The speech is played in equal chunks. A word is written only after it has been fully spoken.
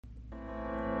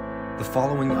The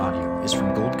following audio is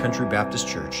from Gold Country Baptist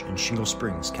Church in Shingle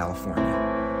Springs,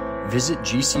 California. Visit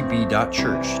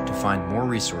gcb.church to find more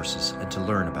resources and to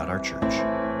learn about our church.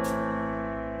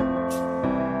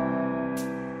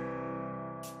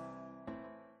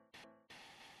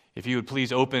 If you would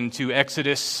please open to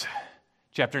Exodus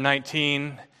chapter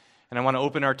 19, and I want to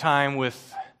open our time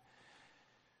with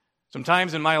some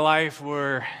times in my life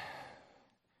where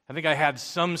I think I had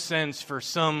some sense for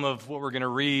some of what we're going to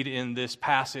read in this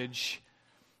passage.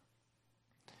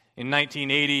 In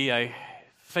 1980, I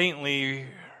faintly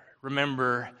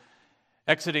remember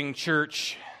exiting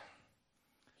church,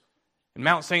 and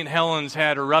Mount St. Helens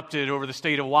had erupted over the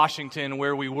state of Washington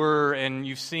where we were, and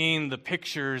you've seen the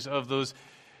pictures of those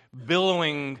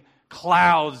billowing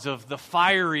clouds of the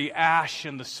fiery ash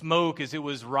and the smoke as it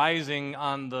was rising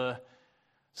on the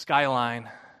skyline.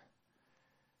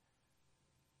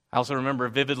 I also remember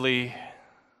vividly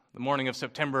the morning of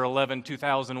September 11,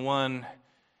 2001,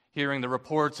 hearing the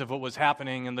reports of what was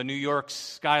happening in the New York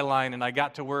skyline, and I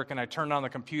got to work and I turned on the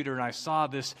computer and I saw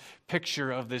this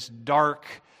picture of this dark,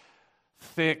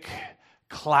 thick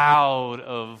cloud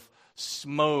of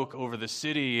smoke over the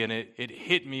city, and it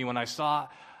hit me when I saw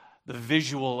the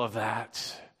visual of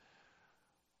that.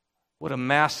 What a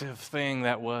massive thing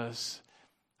that was.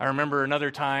 I remember another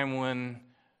time when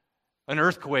an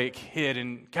earthquake hit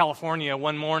in California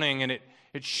one morning, and it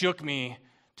shook me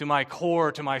to my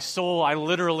core, to my soul. I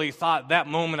literally thought that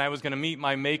moment I was going to meet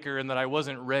my Maker and that I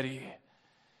wasn't ready.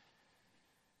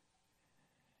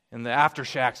 And the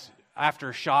aftershocks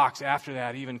after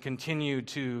that even continued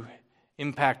to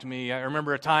impact me. I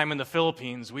remember a time in the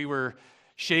Philippines, we were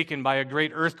shaken by a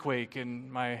great earthquake, and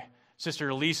my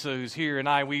sister Lisa, who's here,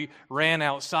 and we ran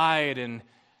outside, and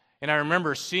I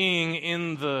remember seeing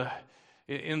in the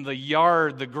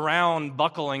yard, the ground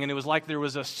buckling, and it was like there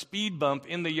was a speed bump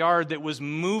in the yard that was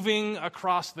moving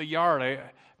across the yard. I've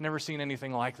never seen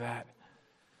anything like that.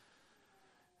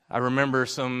 I remember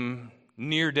some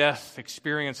near-death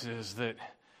experiences that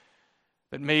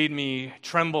made me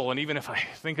tremble, and even if I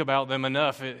think about them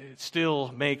enough, it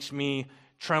still makes me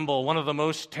tremble. One of the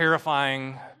most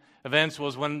terrifying events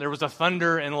was when there was a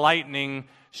thunder and lightning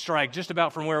strike just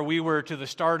about from where we were to the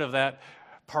start of that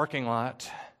parking lot.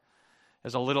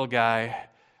 As a little guy,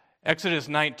 Exodus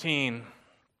 19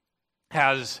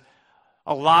 has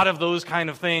a lot of those kind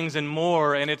of things and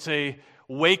more, and it's a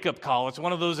wake-up call. It's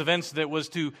one of those events that was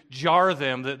to jar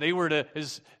them, that they were to,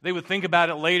 as they would think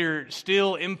about it later,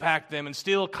 still impact them and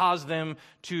still cause them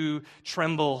to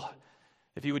tremble.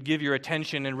 If you would give your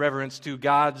attention and reverence to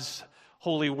God's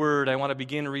holy word, I want to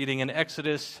begin reading in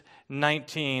Exodus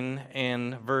 19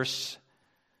 and verse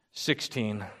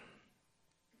 16.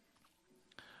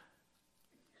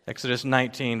 Exodus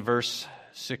 19, verse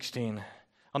 16.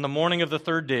 On the morning of the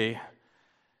third day,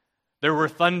 there were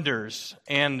thunders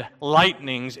and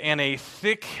lightnings and a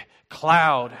thick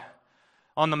cloud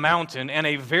on the mountain and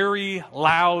a very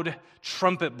loud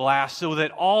trumpet blast, so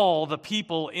that all the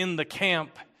people in the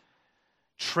camp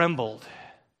trembled.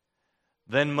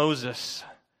 Then Moses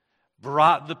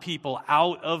brought the people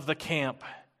out of the camp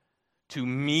to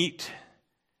meet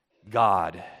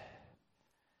God,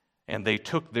 and they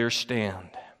took their stand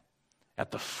at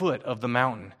the foot of the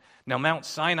mountain. Now Mount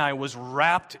Sinai was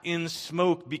wrapped in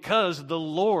smoke because the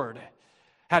Lord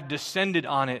had descended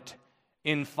on it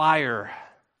in fire.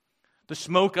 The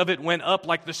smoke of it went up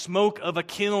like the smoke of a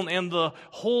kiln, and the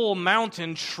whole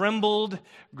mountain trembled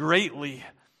greatly.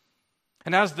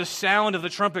 And as the sound of the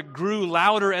trumpet grew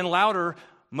louder and louder,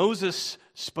 Moses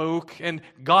spoke, and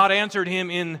God answered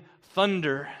him in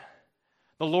thunder.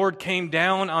 The Lord came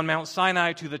down on Mount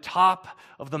Sinai to the top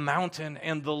of the mountain,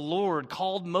 and the Lord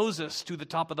called Moses to the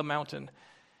top of the mountain.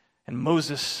 And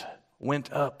Moses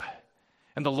went up.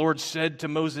 And the Lord said to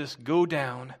Moses, "Go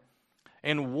down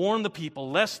and warn the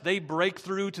people, lest they break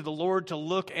through to the Lord to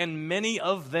look, and many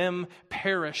of them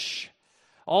perish.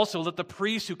 Also, let the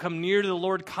priests who come near to the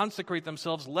Lord consecrate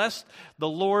themselves, lest the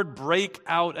Lord break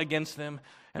out against them."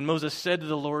 And Moses said to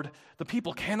the Lord, "The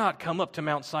people cannot come up to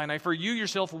Mount Sinai, for you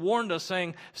yourself warned us,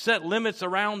 saying, 'Set limits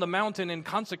around the mountain and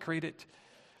consecrate it.'"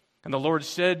 And the Lord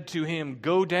said to him,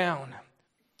 "Go down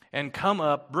and come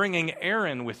up, bringing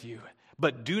Aaron with you.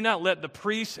 But do not let the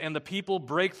priests and the people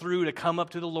break through to come up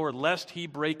to the Lord, lest he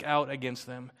break out against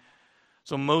them."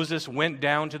 So Moses went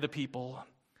down to the people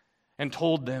and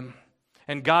told them.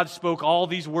 And God spoke all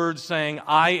these words, saying,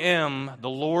 "I am the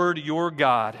Lord your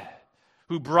God,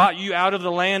 who brought you out of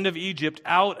the land of Egypt,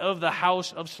 out of the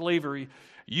house of slavery.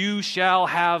 You shall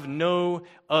have no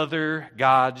other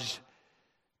gods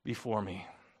before me."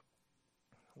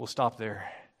 We'll stop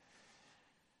there.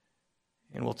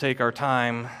 And we'll take our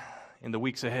time in the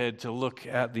weeks ahead to look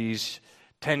at these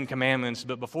 10 commandments.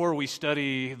 But before we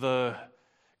study the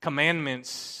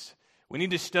commandments, we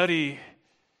need to study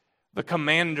the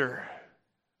commander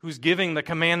who's giving the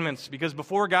commandments. Because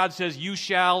before God says, you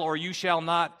shall or you shall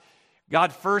not,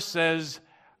 God first says,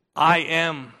 I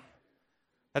am.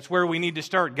 That's where we need to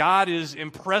start. God is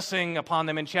impressing upon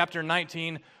them in chapter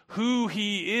 19 who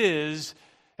He is,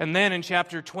 and then in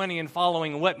chapter 20 and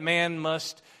following what man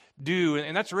must do.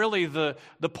 And that's really the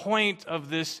point of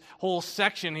this whole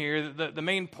section here. The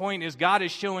main point is God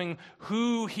is showing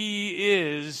who He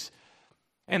is,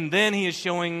 and then He is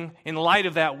showing, in light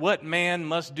of that, what man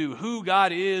must do, who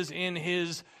God is in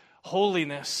His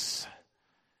holiness,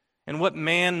 and what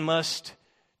man must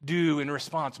do in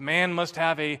response. Man must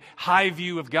have a high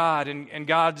view of God and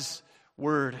God's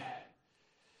Word.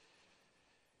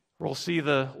 We'll see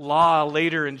the law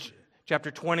later in chapter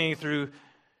 20 through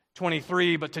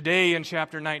 23, but today in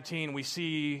chapter 19 we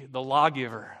see the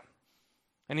lawgiver.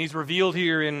 And He's revealed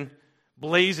here in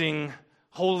blazing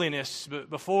holiness. But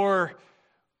before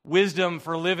wisdom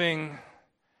for living,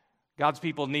 God's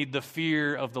people need the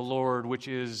fear of the Lord, which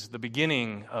is the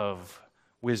beginning of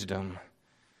wisdom.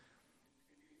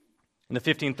 In the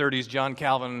 1530s, John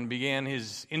Calvin began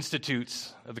his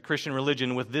Institutes of the Christian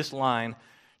Religion with this line: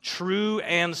 true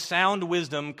and sound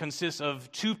wisdom consists of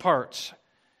two parts,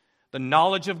 the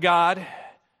knowledge of God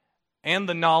and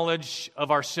the knowledge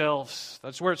of ourselves.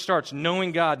 That's where it starts,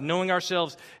 knowing God, knowing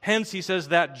ourselves. Hence, he says,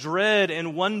 that dread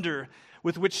and wonder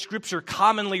with which Scripture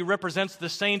commonly represents the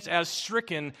saints as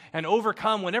stricken and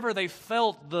overcome whenever they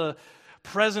felt the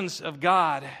presence of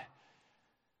God.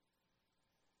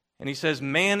 And he says,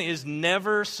 man is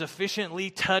never sufficiently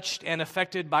touched and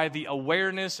affected by the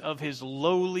awareness of his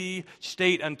lowly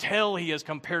state until he has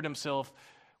compared himself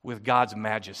with God's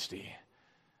majesty.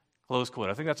 Close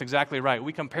quote. I think that's exactly right.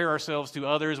 We compare ourselves to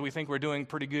others. We think we're doing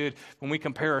pretty good. When we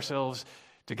compare ourselves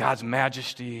to God's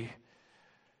majesty,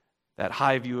 that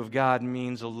high view of God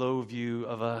means a low view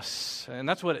of us. And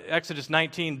that's what Exodus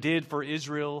 19 did for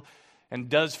Israel and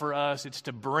does for us. It's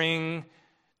to bring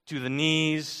to the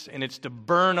knees, and it's to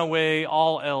burn away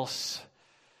all else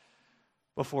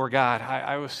before God.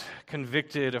 I was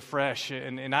convicted afresh,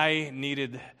 and I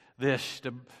needed this,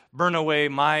 to burn away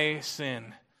my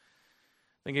sin.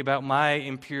 Thinking about my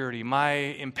impurity, my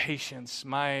impatience,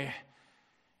 my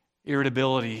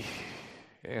irritability,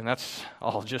 and that's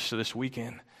all just this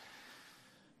weekend.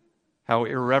 How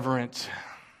irreverent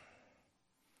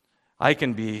I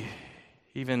can be,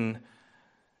 even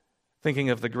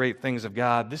thinking of the great things of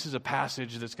God. This is a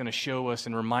passage that's going to show us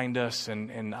and remind us,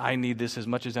 and I need this as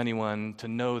much as anyone, to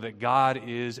know that God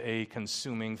is a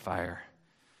consuming fire.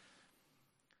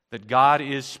 That God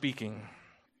is speaking,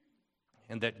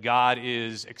 and that God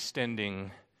is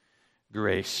extending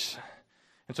grace.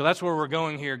 And so that's where we're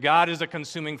going here. God is a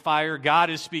consuming fire.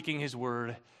 God is speaking His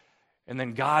word. And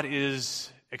then God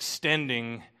is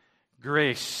extending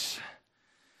grace.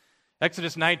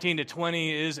 Exodus 19 to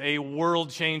 20 is a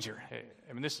world changer.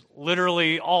 I mean, this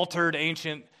literally altered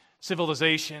ancient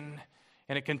civilization,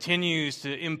 and it continues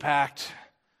to impact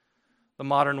the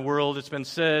modern world. It's been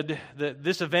said that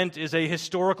this event is a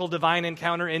historical divine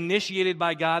encounter initiated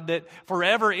by God that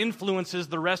forever influences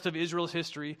the rest of Israel's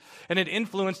history, and it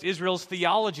influenced Israel's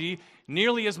theology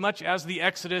nearly as much as the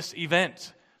Exodus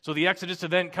event. So the Exodus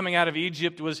event coming out of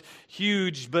Egypt was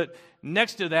huge, but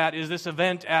next to that is this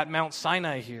event at Mount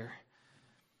Sinai here.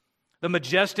 The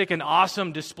majestic and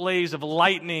awesome displays of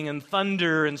lightning and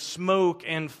thunder and smoke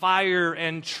and fire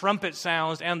and trumpet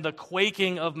sounds and the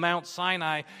quaking of Mount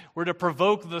Sinai were to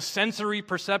provoke the sensory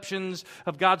perceptions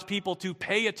of God's people to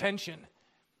pay attention.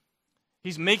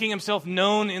 He's making Himself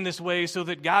known in this way so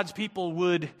that God's people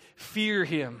would fear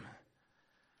Him.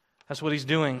 That's what He's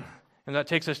doing. And that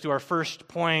takes us to our first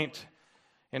point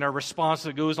and our response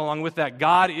that goes along with that.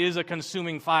 God is a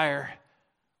consuming fire.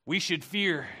 We should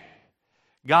fear.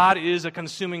 God is a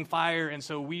consuming fire, and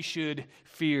so we should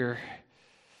fear.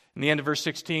 In the end of verse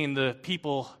 16, the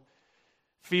people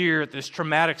fear at this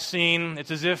traumatic scene. It's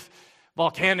as if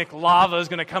volcanic lava is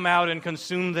going to come out and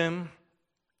consume them.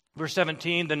 Verse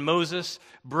 17, then Moses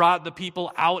brought the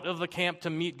people out of the camp to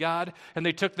meet God, and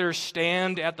they took their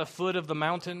stand at the foot of the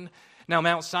mountain. Now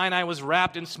Mount Sinai was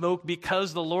wrapped in smoke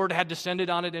because the Lord had descended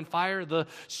on it in fire. The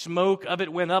smoke of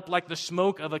it went up like the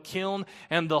smoke of a kiln,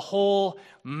 and the whole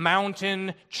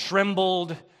mountain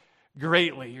trembled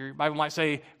greatly. Your Bible might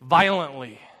say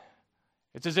violently.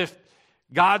 It's as if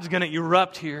God's going to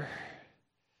erupt here.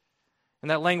 And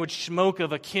that language, smoke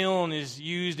of a kiln, is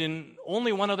used in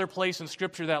only one other place in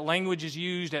Scripture. That language is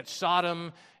used at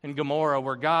Sodom and Gomorrah,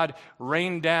 where God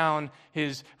rained down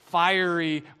His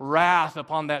fiery wrath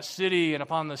upon that city and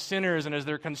upon the sinners. And as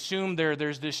they're consumed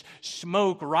there's this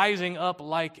smoke rising up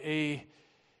like a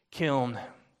kiln.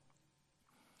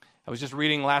 I was just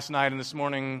reading last night and this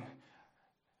morning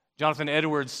Jonathan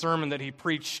Edwards' sermon that he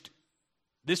preached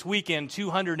this weekend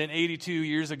 282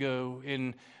 years ago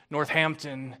in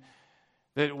Northampton,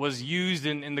 that was used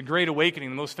in the Great Awakening,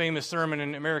 the most famous sermon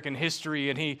in American history.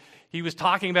 And he was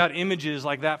talking about images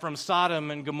like that from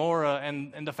Sodom and Gomorrah,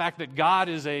 and the fact that God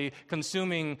is a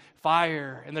consuming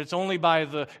fire, and that it's only by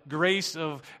the grace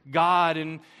of God,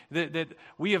 and that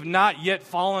we have not yet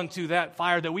fallen to that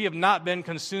fire, that we have not been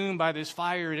consumed by this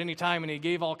fire at any time. And he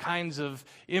gave all kinds of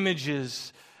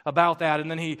images about that.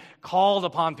 And then he called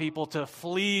upon people to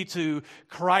flee to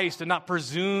Christ and not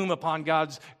presume upon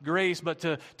God's grace, but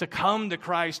to come to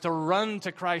Christ, to run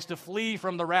to Christ, to flee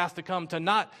from the wrath to come, to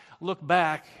not look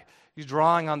back. He's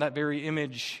drawing on that very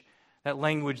image, that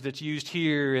language that's used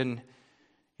here and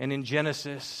in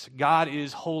Genesis. God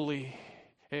is holy,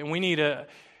 and we need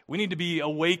to be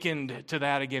awakened to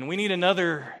that again. We need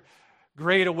another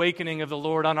great awakening of the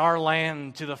Lord on our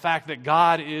land to the fact that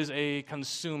God is a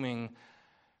consuming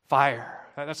fire.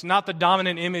 That's not the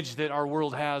dominant image that our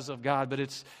world has of God, but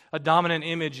it's a dominant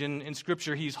image in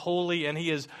Scripture. He's holy and He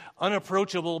is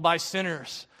unapproachable by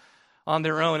sinners on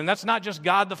their own. And that's not just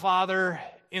God the Father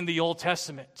in the Old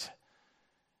Testament.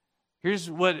 Here's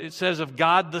what it says of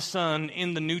God the Son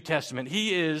in the New Testament.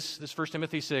 He is, this 1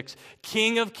 Timothy 6,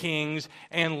 King of kings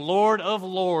and Lord of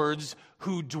lords,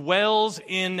 who dwells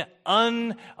in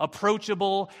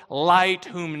unapproachable light,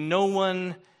 whom no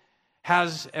one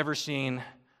has ever seen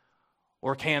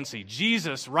or can see.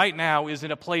 Jesus right now is in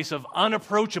a place of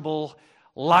unapproachable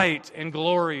light and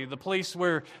glory, the place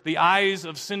where the eyes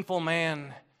of sinful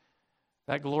man,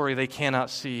 that glory they cannot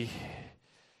see.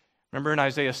 Remember in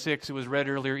Isaiah 6, it was read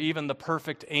earlier, even the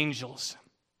perfect angels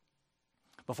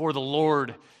before the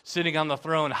Lord sitting on the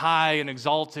throne, high and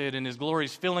exalted, and His glory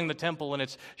is filling the temple and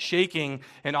it's shaking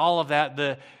and all of that.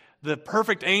 The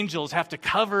perfect angels have to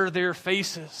cover their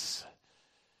faces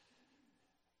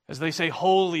as they say,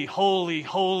 holy, holy,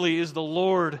 holy is the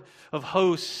Lord of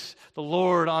hosts, the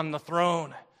Lord on the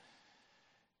throne.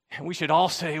 And we should all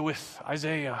say with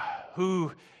Isaiah,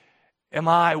 who am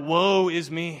I? Woe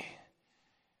is me.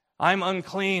 I'm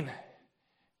unclean.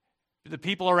 The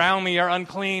people around me are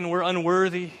unclean. We're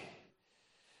unworthy.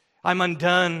 I'm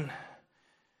undone.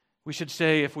 We should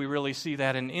say, if we really see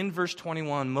that. And in verse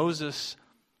 21, Moses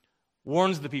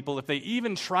warns the people, if they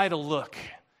even try to look,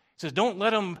 he says, don't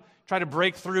let them try to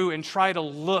break through and try to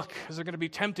look, because they're going to be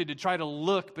tempted to try to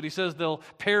look. But he says they'll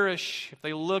perish if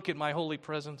they look at my holy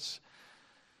presence.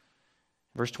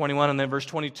 Verse 21 and then verse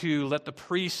 22, let the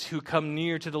priests who come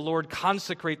near to the Lord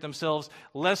consecrate themselves,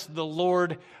 lest the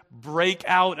Lord break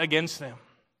out against them.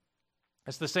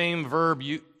 That's the same verb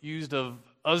used of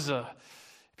Uzzah.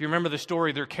 If you remember the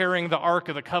story, they're carrying the Ark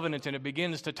of the Covenant and it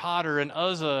begins to totter, and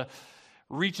Uzzah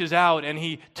reaches out and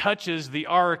he touches the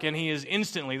ark, and he is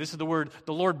instantly, this is the word,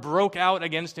 the Lord broke out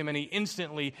against him and he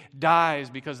instantly dies,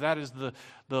 because that is the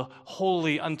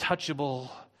holy,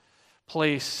 untouchable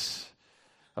place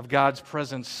of God's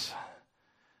presence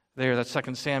there. That's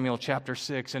 2 Samuel chapter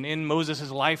 6. And in Moses'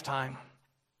 lifetime,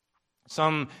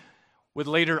 some would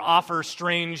later offer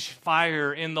strange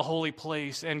fire in the holy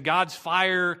place, and God's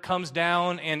fire comes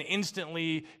down and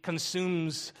instantly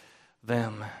consumes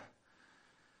them.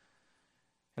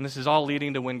 And this is all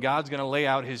leading to when God's going to lay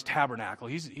out His tabernacle.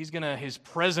 His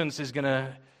presence is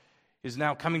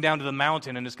now coming down to the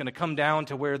mountain, and it's going to come down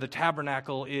to where the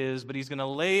tabernacle is, but He's going to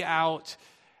lay out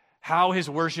how His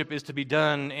worship is to be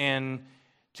done. And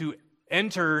to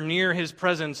enter near His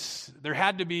presence, there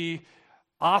had to be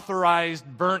authorized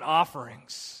burnt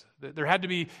offerings. There had to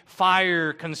be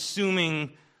fire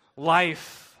consuming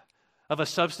life of a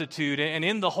substitute. And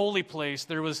in the holy place,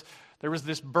 there was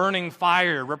this burning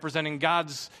fire representing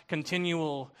God's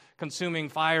continual consuming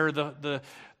fire. The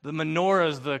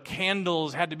menorahs, the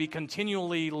candles, had to be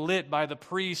continually lit by the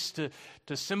priests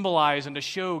to symbolize and to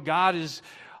show God is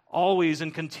always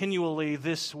and continually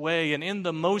this way. And in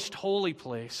the most holy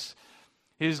place,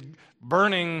 His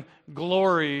burning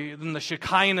glory, then the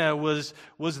Shekinah was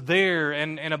there,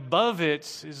 and above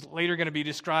it is later going to be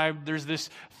described, there's this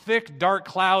thick, dark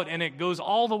cloud, and it goes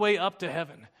all the way up to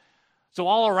heaven. So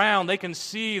all around, they can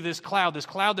see this cloud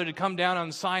that had come down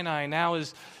on Sinai now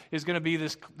is going to be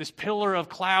this pillar of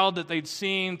cloud that they'd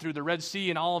seen through the Red Sea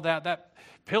and all of that. That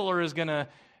pillar is going to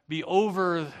be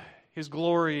over His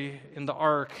glory in the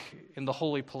ark, in the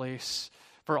holy place.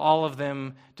 for all of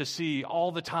them to see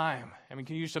all the time. I mean,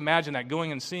 can you just imagine that,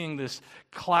 going and seeing this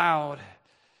cloud?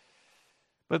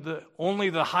 But only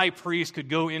the high priest could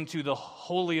go into the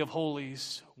Holy of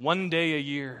Holies one day a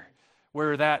year,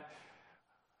 where that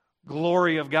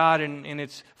glory of God in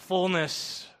its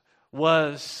fullness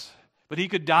was. But he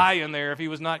could die in there if he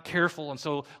was not careful. And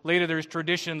so later there's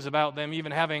traditions about them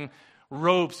even having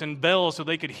ropes and bells so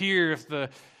they could hear if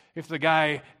the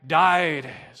guy died,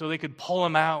 so they could pull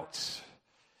him out.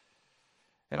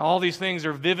 And all these things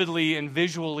are vividly and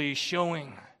visually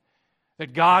showing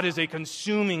that God is a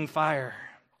consuming fire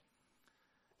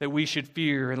that we should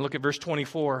fear. And look at verse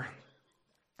 24.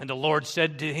 And the Lord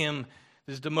said to him,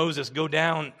 this is to Moses, "Go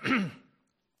down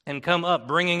and come up,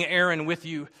 bringing Aaron with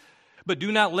you. But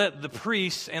do not let the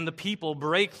priests and the people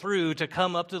break through to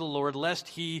come up to the Lord, lest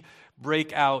he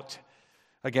break out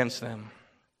against them."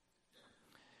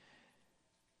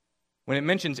 When it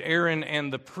mentions Aaron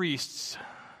and the priests,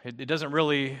 it doesn't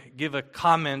really give a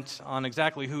comment on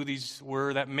exactly who these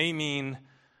were. That may mean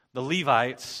the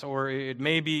Levites, or it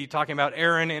may be talking about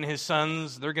Aaron and his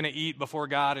sons. They're going to eat before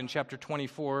God in chapter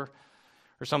 24.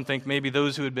 Or some think maybe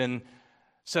those who had been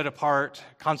set apart,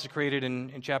 consecrated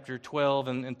in chapter 12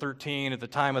 and 13 at the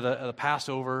time of the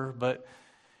Passover. But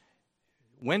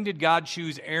when did God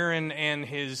choose Aaron and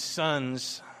his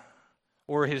sons,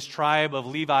 or his tribe of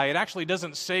Levi? It actually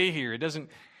doesn't say here. It doesn't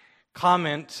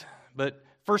comment, but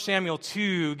 1 Samuel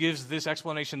 2 gives this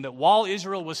explanation that while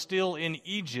Israel was still in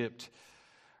Egypt,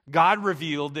 God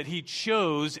revealed that he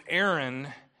chose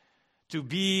Aaron to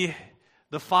be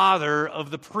the father of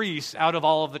the priests out of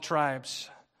all of the tribes.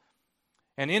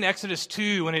 And in Exodus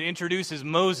 2, when it introduces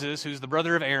Moses, who's the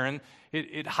brother of Aaron,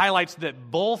 it highlights that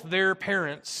both their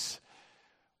parents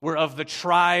were of the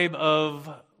tribe of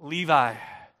Levi.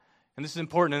 And this is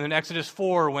important. And in Exodus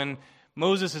 4, when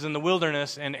Moses is in the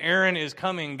wilderness and Aaron is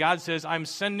coming, God says, "I'm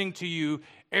sending to you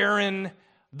Aaron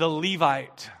the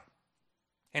Levite."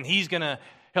 And he's going to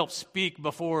help speak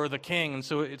before the king. And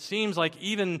so it seems like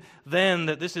even then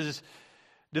that this is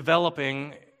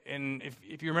developing. And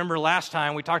if you remember last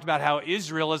time, we talked about how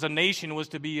Israel as a nation was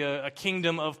to be a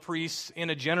kingdom of priests in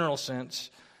a general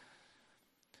sense.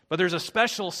 But there's a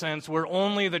special sense where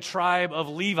only the tribe of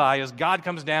Levi, as God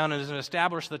comes down and has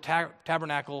established the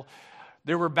tabernacle,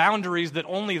 there were boundaries that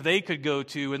only they could go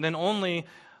to, and then only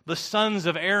the sons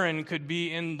of Aaron could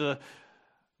be in the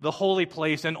holy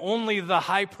place, and only the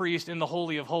high priest in the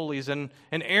Holy of Holies. And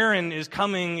Aaron is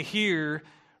coming here,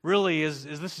 really, as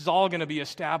this is all going to be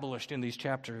established in these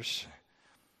chapters.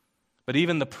 But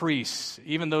even the priests,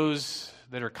 even those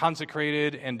that are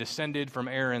consecrated and descended from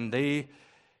Aaron, they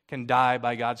can die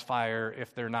by God's fire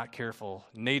if they're not careful.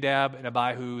 Nadab and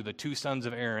Abihu, the two sons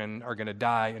of Aaron, are going to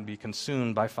die and be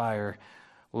consumed by fire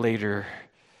later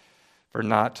for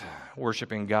not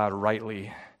worshiping God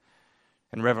rightly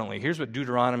and reverently. Here's what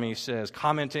Deuteronomy says,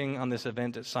 commenting on this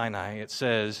event at Sinai. It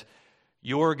says,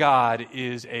 "Your God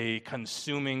is a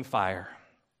consuming fire,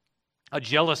 a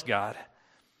jealous God."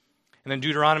 And then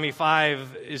Deuteronomy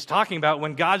 5 is talking about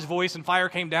when God's voice and fire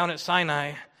came down at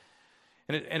Sinai,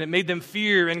 and it made them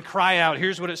fear and cry out.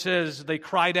 Here's what it says. They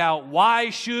cried out, "Why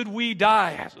should we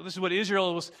die?" So this is what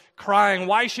Israel was crying.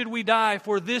 "Why should we die?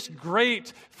 For this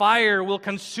great fire will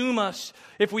consume us.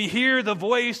 If we hear the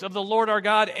voice of the Lord our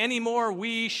God anymore,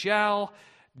 we shall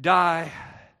die."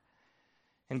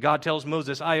 And God tells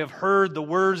Moses, "I have heard the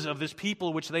words of this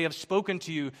people which they have spoken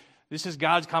to you." This is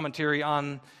God's commentary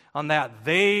on that.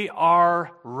 "They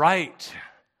are right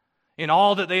in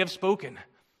all that they have spoken.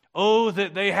 Oh,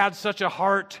 that they had such a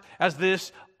heart as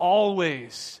this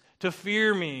always, to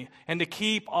fear me and to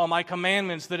keep all my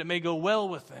commandments, that it may go well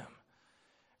with them."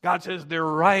 God says they're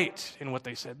right in what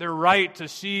they said. They're right to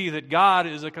see that God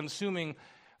is a consuming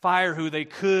fire who they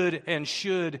could and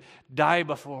should die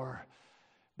before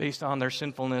based on their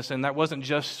sinfulness. And that wasn't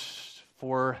just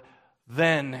for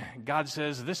then. God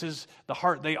says this is the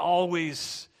heart they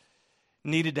always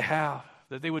needed to have,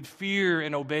 that they would fear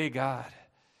and obey God.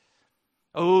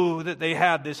 Oh, that they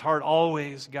had this heart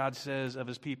always, God says, of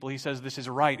his people. He says this is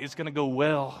right. It's going to go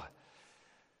well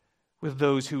with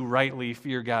those who rightly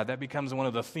fear God. That becomes one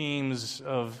of the themes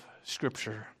of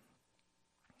Scripture,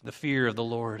 the fear of the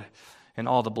Lord and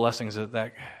all the blessings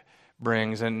that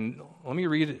brings. And let me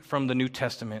read it from the New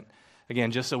Testament,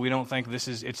 again, just so we don't think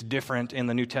it's different in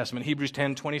the New Testament. Hebrews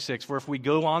 10:26, "For if we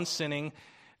go on sinning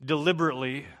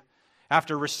deliberately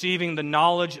after receiving the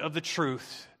knowledge of the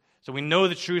truth," so we know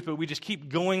the truth, but we just keep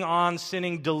going on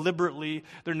sinning deliberately,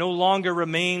 "there no longer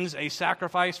remains a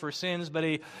sacrifice for sins, but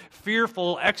a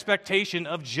fearful expectation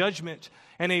of judgment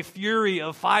and a fury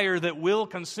of fire that will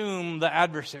consume the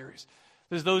adversaries."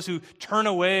 There's those who turn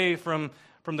away from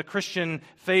from the Christian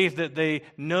faith that they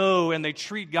know and they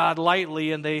treat God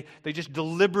lightly and they just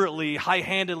deliberately,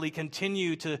 high-handedly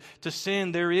continue to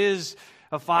sin. There is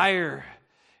a fire.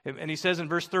 And he says in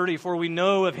verse 30, "For we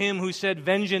know of him who said,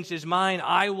 'Vengeance is mine,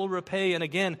 I will repay.' And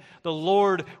again, the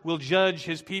Lord will judge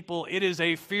his people." It is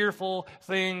a fearful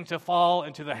thing to fall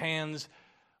into the hands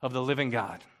of the living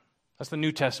God. That's the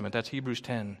New Testament. That's Hebrews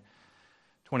 10,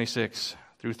 26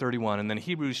 through 31. And then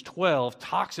Hebrews 12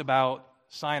 talks about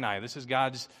Sinai. This is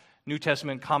God's New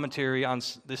Testament commentary on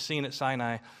this scene at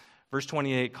Sinai. Verse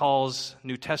 28 calls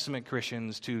New Testament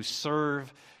Christians to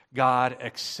serve God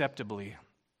acceptably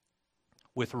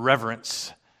with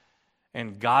reverence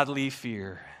and godly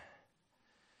fear.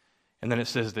 And then it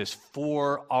says this,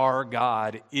 "For our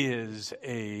God is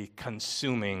a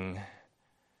consuming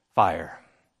fire."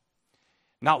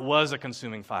 Not was a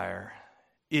consuming fire,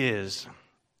 is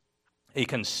a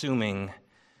consuming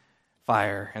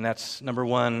fire. And that's number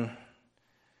one.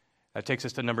 That takes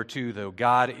us to number two, though.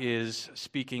 God is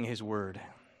speaking his word.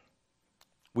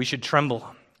 We should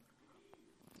tremble.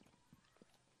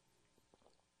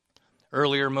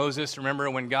 Earlier, Moses, remember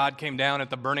when God came down at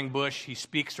the burning bush, he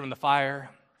speaks from the fire.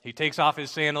 He takes off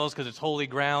his sandals because it's holy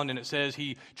ground, and it says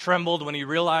he trembled when he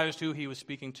realized who he was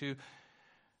speaking to.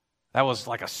 That was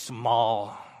like a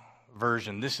small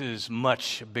version. This is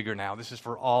much bigger now. This is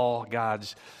for all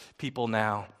God's people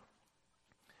now.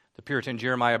 The Puritan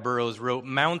Jeremiah Burroughs wrote,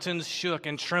 "Mountains shook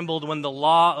and trembled when the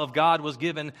law of God was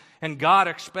given, and God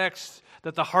expects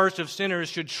that the hearts of sinners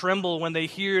should tremble when they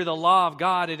hear the law of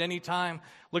God at any time."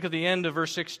 Look at the end of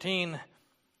verse 16.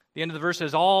 The end of the verse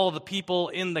says, "All the people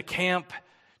in the camp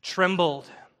trembled."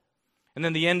 And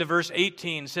then the end of verse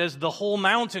 18 says, "The whole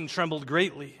mountain trembled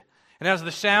greatly. And as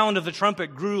the sound of the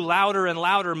trumpet grew louder and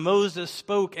louder, Moses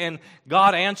spoke, and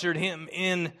God answered him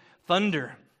in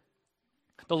thunder."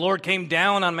 The Lord came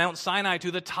down on Mount Sinai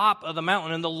to the top of the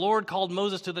mountain, and the Lord called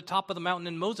Moses to the top of the mountain,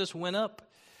 and Moses went up.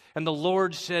 And the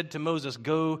Lord said to Moses,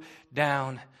 "Go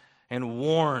down and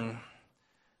warn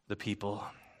the people."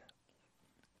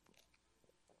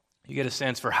 You get a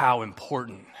sense for how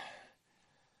important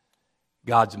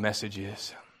God's message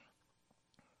is.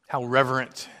 How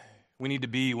reverent we need to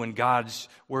be when God's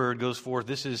word goes forth.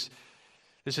 This is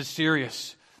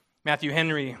serious. Matthew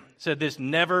Henry said this,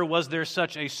 "Never was there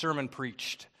such a sermon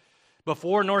preached,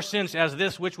 before nor since, as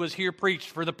this which was here preached.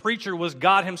 For the preacher was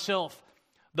God himself.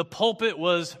 The pulpit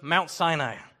was Mount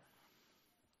Sinai.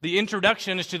 The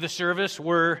introductions to the service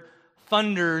were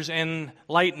thunders and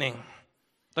lightning.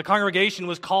 The congregation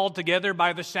was called together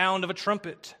by the sound of a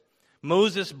trumpet.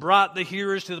 Moses brought the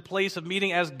hearers to the place of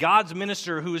meeting as God's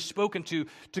minister who is spoken to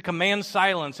command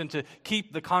silence and to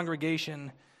keep the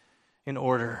congregation in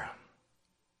order."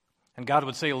 And God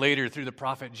would say later through the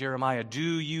prophet Jeremiah, "Do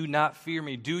you not fear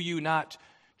me? Do you not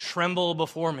tremble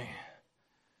before me?"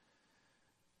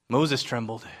 Moses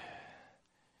trembled.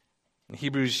 And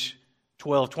Hebrews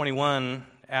 12:21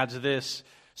 adds this,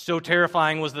 "So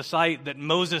terrifying was the sight that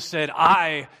Moses said,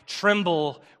 'I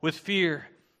tremble with fear.'"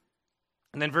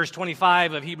 And then verse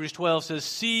 25 of Hebrews 12 says,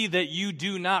 "See that you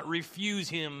do not refuse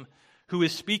him who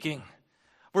is speaking.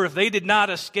 For if they did not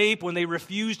escape when they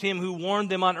refused him who warned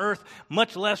them on earth,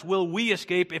 much less will we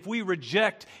escape if we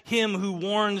reject him who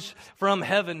warns from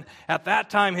heaven. At that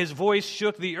time his voice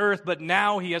shook the earth, but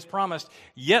now he has promised,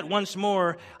 'Yet once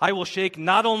more I will shake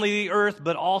not only the earth,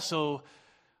 but also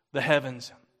the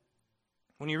heavens.'"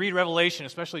 When you read Revelation,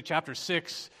 especially chapter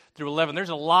 6 through 11, there's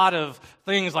a lot of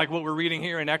things like what we're reading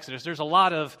here in Exodus. There's a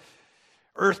lot of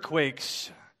earthquakes.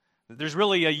 There's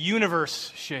really a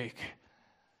universe shake.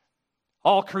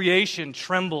 All creation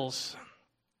trembles.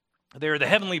 There, the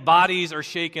heavenly bodies are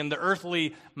shaken. The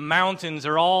earthly mountains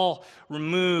are all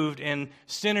removed, and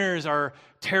sinners are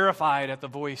terrified at the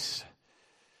voice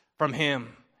from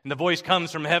him. And the voice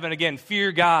comes from heaven again,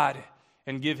 "Fear God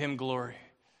and give him glory."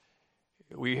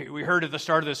 We heard at the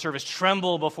start of the service,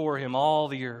 "Tremble before him, all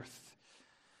the earth."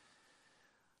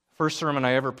 First sermon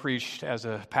I ever preached as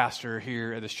a pastor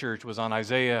here at this church was on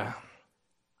Isaiah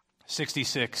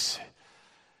 66.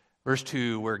 Verse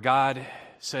 2, where God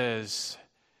says,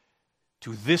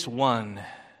 "To this one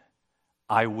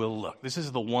I will look." This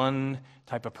is the one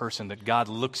type of person that God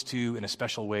looks to in a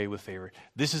special way with favor.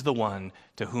 "This is the one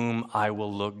to whom I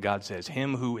will look," God says.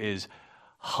 "Him who is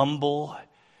humble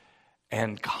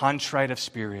and contrite of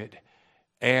spirit,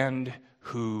 and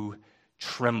who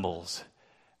trembles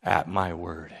at my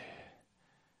word."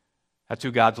 That's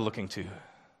who God's looking to.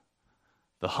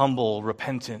 The humble,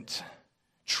 repentant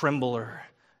trembler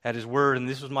at his word. And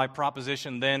this was my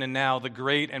proposition then and now. The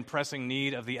great and pressing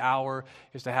need of the hour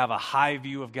is to have a high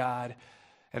view of God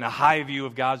and a high view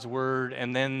of God's word.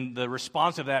 And then the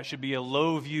response of that should be a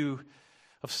low view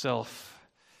of self,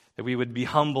 that we would be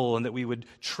humble and that we would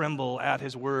tremble at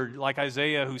his word. Like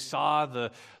Isaiah, who saw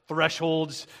the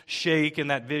thresholds shake in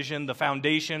that vision, the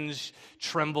foundations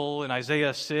tremble in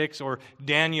Isaiah 6, or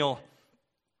Daniel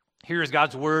hears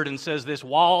God's word and says this,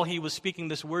 while he was speaking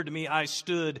this word to me, I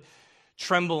stood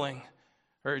trembling.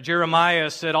 Or Jeremiah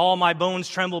said, all my bones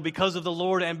tremble because of the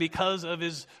Lord and because of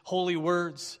his holy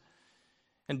words.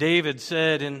 And David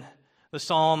said in the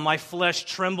psalm, my flesh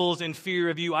trembles in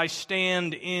fear of you. I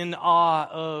stand in awe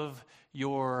of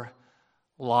your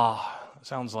law.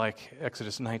 Sounds like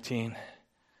Exodus 19.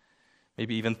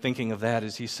 Maybe even thinking of that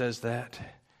as he says that.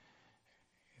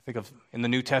 Think of, in the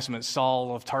New Testament,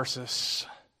 Saul of Tarsus,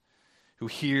 who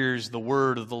hears the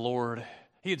word of the Lord.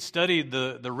 He had studied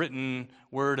the written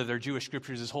word of their Jewish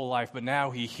scriptures his whole life, but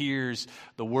now he hears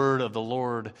the word of the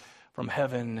Lord from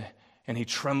heaven, and he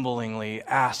tremblingly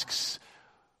asks,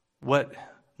 what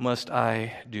must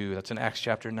I do? That's in Acts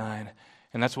chapter 9.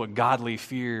 And that's what godly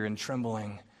fear and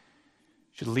trembling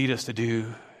should lead us to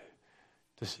do,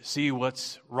 to see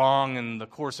what's wrong in the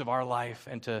course of our life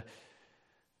and to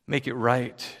make it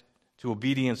right, to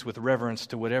obedience with reverence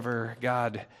to whatever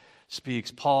God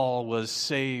speaks. Paul was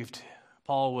saved.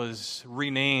 Paul was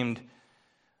renamed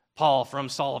Paul from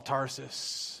Saul of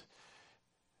Tarsus.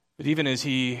 But even as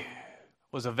he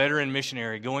was a veteran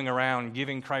missionary going around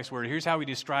giving Christ's word, here's how he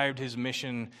described his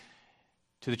mission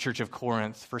to the church of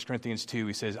Corinth. 1 Corinthians 2,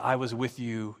 he says, I was with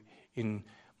you in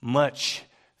much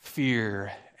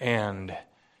fear and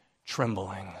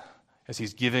trembling, as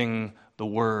he's giving the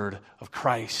word of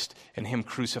Christ and him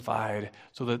crucified,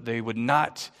 so that they would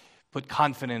not put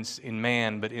confidence in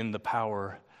man, but in the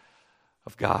power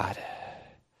of God.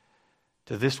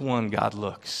 To this one God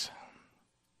looks,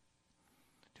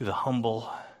 to the humble,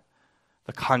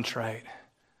 the contrite,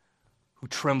 who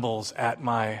trembles at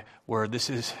my word. This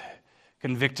is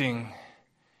convicting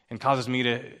and causes me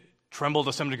to tremble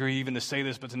to some degree even to say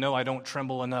this, but to know I don't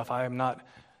tremble enough. I am not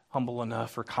humble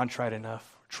enough or contrite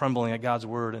enough, trembling at God's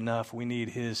word enough. We need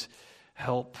his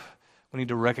help. We need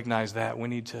to recognize that. We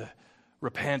need to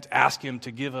repent, ask him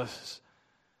to give us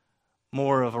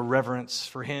more of a reverence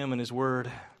for him and his word.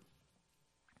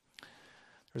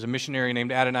 There's a missionary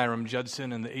named Adoniram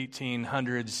Judson in the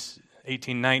 1800s.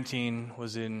 1819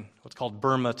 was in what's called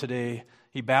Burma today.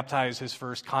 He baptized his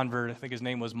first convert. I think his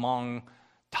name was Mong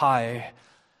Tai.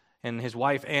 And his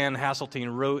wife, Anne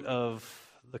Hasseltine, wrote of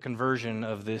the conversion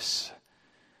of this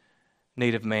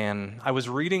native man. I was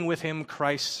reading with him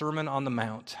Christ's Sermon on the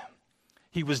Mount.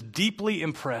 He was deeply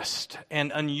impressed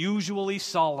and unusually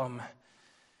solemn.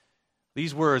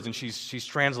 These words, and she's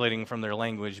translating from their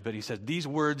language, but he said, these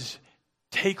words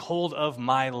take hold of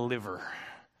my liver.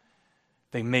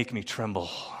 They make me tremble.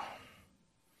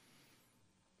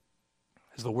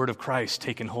 Has the word of Christ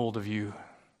taken hold of you?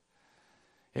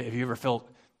 Have you ever felt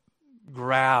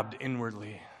grabbed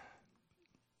inwardly?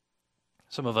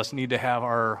 Some of us need to have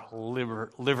our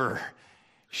liver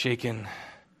shaken.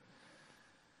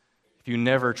 If you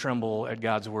never tremble at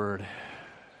God's word,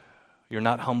 you're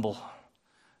not humble.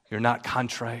 You're not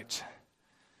contrite.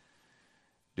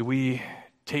 Do we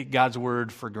take God's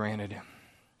word for granted?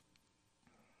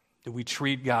 Do we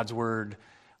treat God's word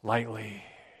lightly?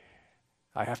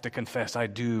 I have to confess, I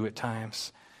do at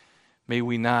times. May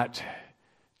we not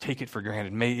take it for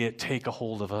granted. May it take a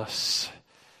hold of us.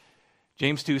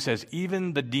 James 2 says,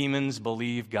 even the demons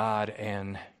believe God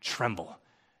and tremble.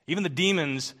 Even the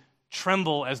demons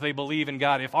tremble as they believe in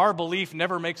God. If our belief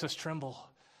never makes us tremble,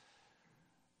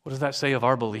 what does that say of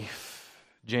our belief?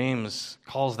 James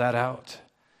calls that out.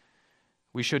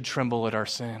 We should tremble at our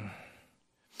sin.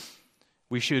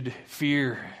 We should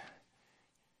fear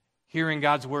hearing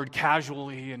God's word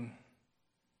casually and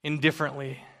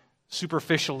indifferently,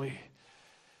 superficially.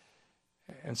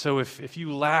 And so if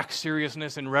you lack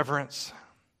seriousness and reverence,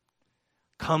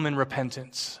 come in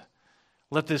repentance.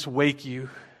 Let this wake you.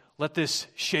 Let this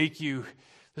shake you.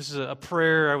 This is a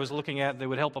prayer I was looking at that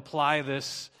would help apply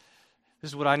this.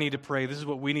 This is what I need to pray. This is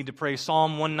what we need to pray.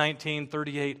 Psalm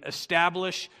 119:38.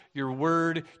 Establish your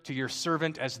word to your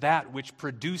servant as that which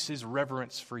produces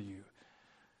reverence for you.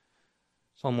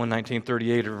 Psalm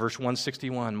 119:38 or verse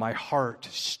 161. My heart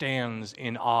stands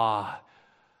in awe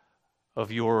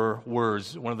of your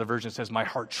words. One of the versions says, my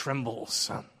heart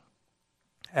trembles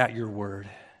at your word.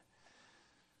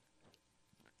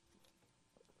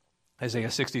 Isaiah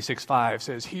 66:5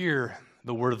 says, hear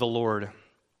the word of the Lord,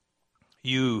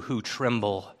 you who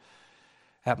tremble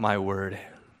at my word.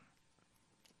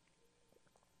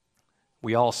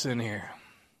 We all sin here,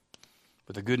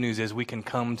 but the good news is we can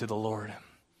come to the Lord.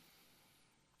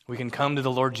 We can come to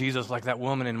the Lord Jesus like that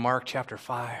woman in Mark chapter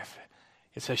 5.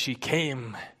 It says she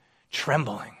came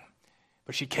trembling,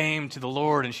 But she came to the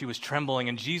Lord and she was trembling,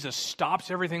 and Jesus stops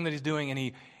everything that he's doing and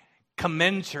he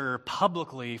commends her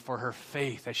publicly for her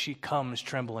faith as she comes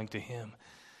trembling to him.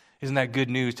 Isn't that good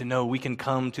news to know we can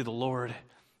come to the Lord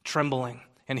trembling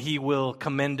and he will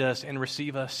commend us and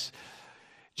receive us?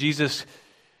 Jesus,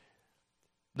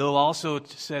 though, also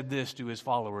said this to his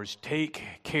followers: take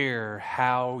care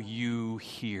how you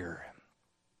hear.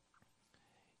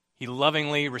 He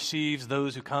lovingly receives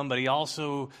those who come, but he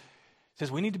also says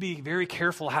we need to be very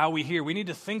careful how we hear. We need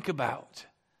to think about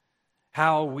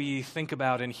how we think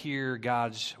about and hear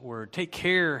God's word. Take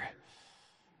care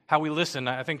how we listen.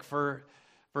 I think for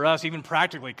us, even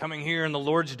practically, coming here in the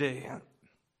Lord's Day,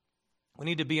 we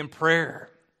need to be in prayer.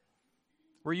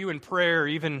 Were you in prayer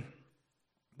even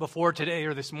before today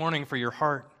or this morning for your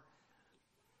heart?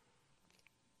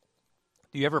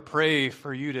 Do you ever pray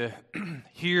for you to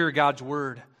hear God's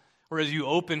word? Or as you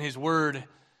open his word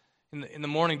in the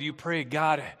morning, do you pray,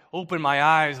 God, open my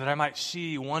eyes that I might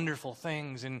see wonderful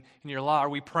things in your law? Are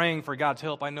we praying for God's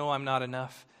help? I know I'm not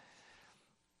enough.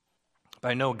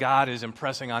 But I know God is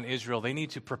impressing on Israel. They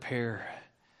need to prepare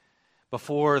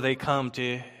before they come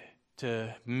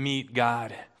to meet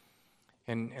God.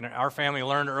 And our family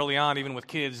learned early on, even with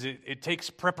kids, it takes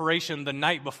preparation the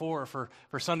night before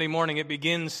for Sunday morning. It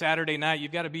begins Saturday night.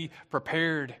 You've got to be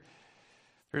prepared.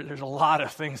 There's a lot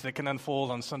of things that can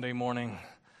unfold on Sunday morning.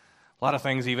 A lot of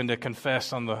things even to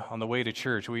confess on the way to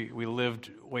church. We lived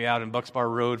way out in Bucksbar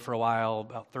Road for a while,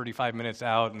 about 35 minutes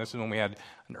out, and this is when we had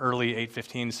an early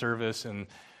 8:15 service, and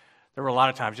there were a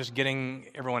lot of times just getting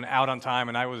everyone out on time,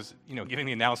 and I was, giving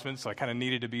the announcements, so I kind of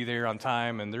needed to be there on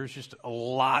time, and there's just a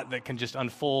lot that can just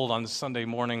unfold on Sunday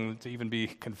morning to even be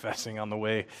confessing on the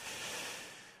way.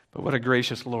 But what a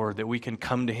gracious Lord that we can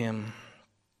come to him.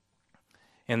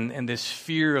 And this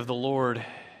fear of the Lord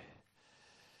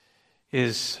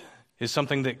is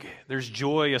something that there's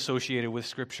joy associated with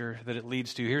Scripture that it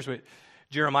leads to. Here's what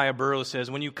Jeremiah Burroughs says: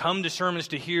 when you come to sermons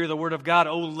to hear the word of God,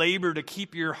 oh, labor to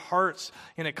keep your hearts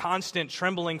in a constant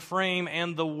trembling frame,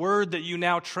 and the word that you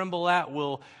now tremble at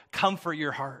will comfort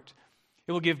your heart.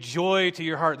 It will give joy to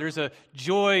your heart. There's a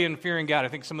joy in fearing God. I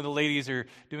think some of the ladies are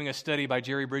doing a study by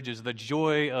Jerry Bridges, The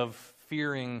Joy of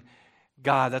Fearing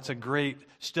God. That's a great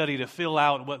study to fill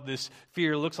out what this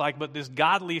fear looks like. But this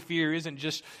godly fear isn't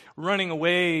just running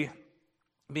away,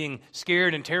 being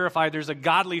scared and terrified. There's a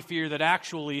godly fear that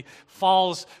actually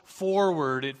falls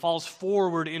forward. It falls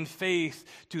forward in faith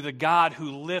to the God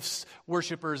who lifts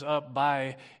worshipers up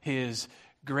by his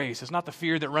grace. It's not the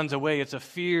fear that runs away. It's a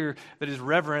fear that is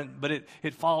reverent, but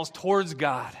it falls towards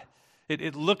God.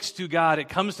 It looks to God. It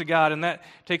comes to God. And that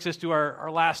takes us to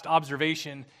our last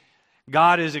observation.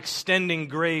 God is extending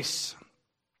grace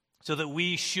so that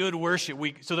we should worship,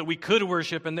 so that we could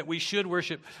worship and that we should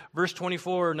worship. Verse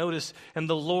 24, notice, and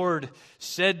the Lord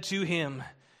said to him,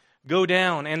 go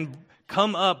down and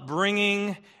come up,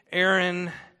 bringing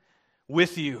Aaron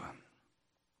with you.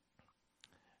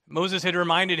 Moses had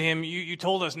reminded him, you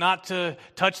told us not to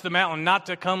touch the mountain, not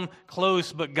to come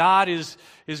close, but God is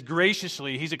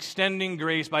graciously, he's extending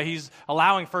grace by he's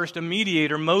allowing first a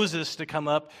mediator, Moses, to come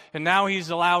up, and now he's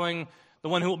allowing the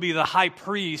one who will be the high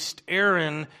priest,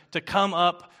 Aaron, to come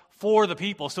up for the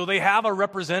people. So they have a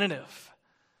representative.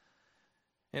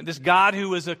 And this God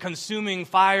who is a consuming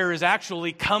fire is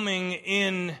actually coming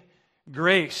in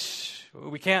grace.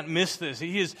 We can't miss this.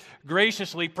 He is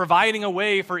graciously providing a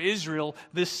way for Israel,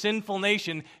 this sinful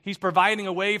nation. He's providing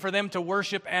a way for them to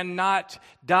worship and not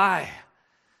die.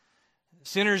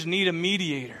 Sinners need a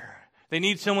mediator. They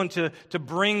need someone to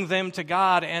bring them to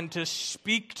God and to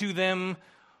speak to them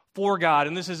for God.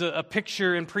 And this is a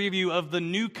picture and preview of the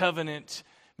new covenant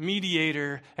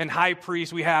mediator and high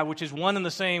priest we have, which is one and the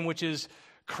same, which is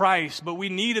Christ. But we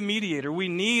need a mediator. We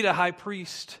need a high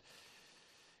priest.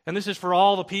 And this is for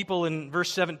all the people in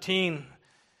verse 17.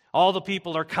 All the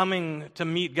people are coming to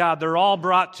meet God. They're all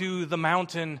brought to the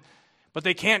mountain, but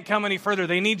they can't come any further.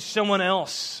 They need someone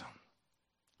else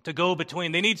to go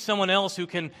between. They need someone else who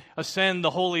can ascend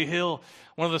the holy hill.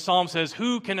 One of the Psalms says,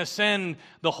 who can ascend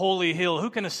the holy hill? Who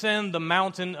can ascend the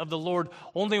mountain of the Lord?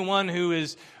 Only one who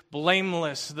is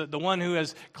blameless, the one who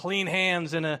has clean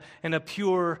hands and a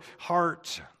pure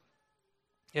heart.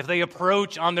 If they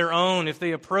approach on their own, if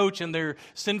they approach in their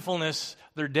sinfulness,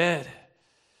 they're dead.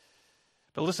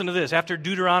 But listen to this. After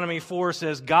Deuteronomy 4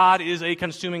 says, God is a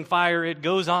consuming fire, it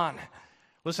goes on.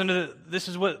 Listen to this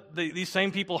is what these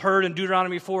same people heard in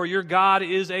Deuteronomy 4. Your God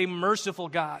is a merciful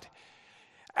God.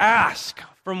 Ask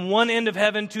from one end of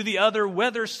heaven to the other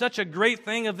whether such a great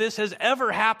thing of this has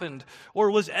ever happened or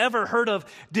was ever heard of.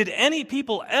 Did any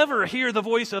people ever hear the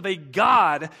voice of a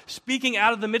God speaking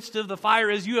out of the midst of the fire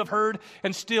as you have heard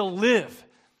and still live?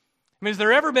 I mean, has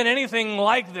there ever been anything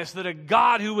like this, that a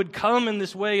God who would come in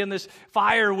this way and this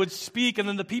fire would speak and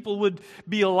then the people would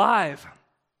be alive?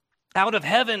 Out of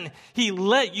heaven, he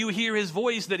let you hear his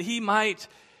voice that he might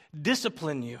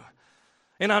discipline you.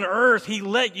 And on earth, he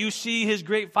let you see his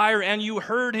great fire and you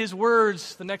heard his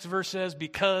words. The next verse says,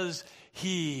 because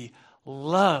he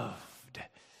loved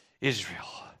Israel.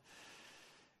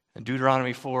 And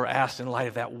Deuteronomy 4 asks in light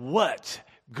of that, what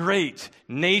great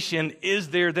nation is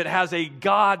there that has a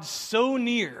God so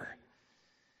near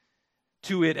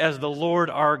to it as the Lord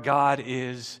our God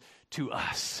is to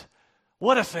us?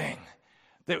 What a thing.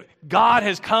 That God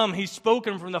has come, he's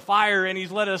spoken from the fire, and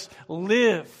he's let us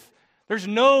live. There's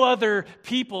no other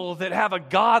people that have a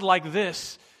God like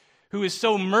this, who is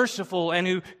so merciful and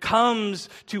who comes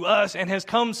to us and has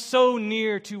come so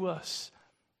near to us.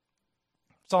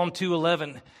 Psalm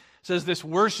 2:11 says this,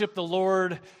 worship the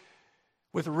Lord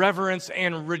with reverence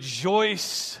and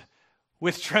rejoice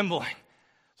with trembling.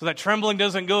 So that trembling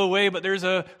doesn't go away, but there's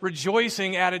a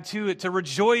rejoicing added to it, to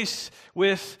rejoice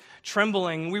with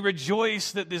trembling. We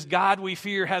rejoice that this God we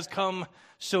fear has come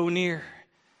so near.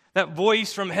 That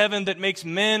voice from heaven that makes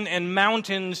men and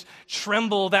mountains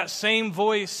tremble, that same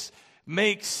voice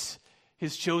makes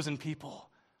his chosen people,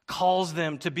 calls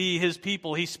them to be his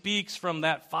people. He speaks from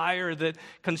that fire that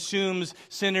consumes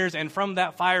sinners, and from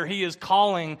that fire he is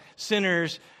calling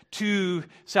sinners to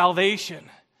salvation.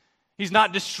 He's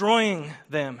not destroying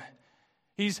them.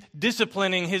 He's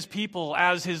disciplining his people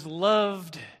as his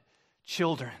loved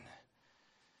children.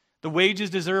 The wages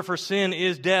deserved for sin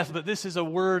is death, but this is a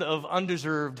word of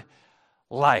undeserved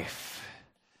life.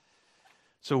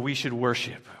 So we should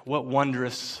worship. What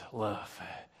wondrous love.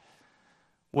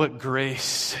 What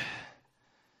grace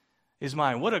is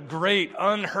mine. What a great,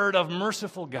 unheard of,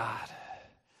 merciful God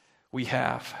we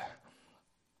have.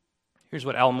 Here's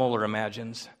what Al Mohler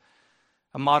imagines.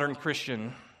 A modern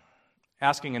Christian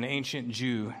asking an ancient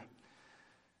Jew,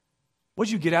 what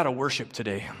did you get out of worship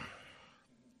today?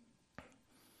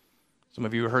 Some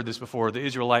of you have heard this before. The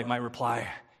Israelite might reply,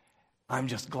 I'm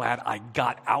just glad I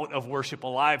got out of worship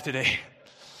alive today.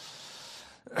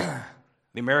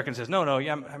 The American says, no,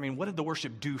 I mean, what did the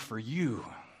worship do for you?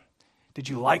 Did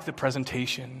you like the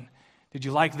presentation? Did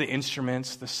you like the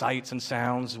instruments, the sights and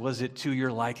sounds? Was it to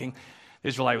your liking? The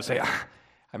Israelite would say,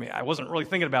 I wasn't really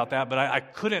thinking about that, but I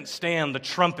couldn't stand the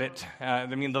trumpet.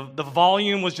 The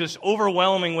volume was just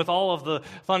overwhelming with all of the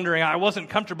thundering. I wasn't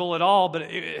comfortable at all, but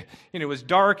it was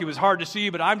dark. It was hard to see,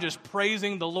 but I'm just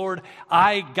praising the Lord.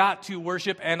 I got to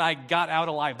worship, and I got out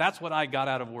alive. That's what I got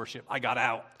out of worship. I got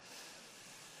out.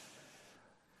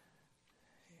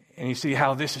 And you see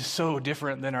how this is so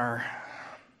different than our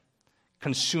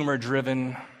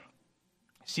consumer-driven,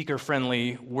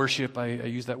 seeker-friendly worship. I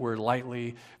use that word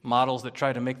lightly. Models that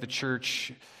try to make the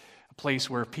church a place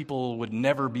where people would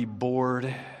never be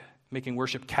bored, making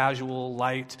worship casual,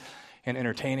 light, and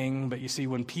entertaining. But you see,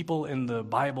 when people in the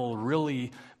Bible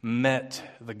really met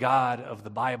the God of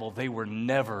the Bible, they were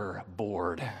never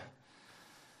bored.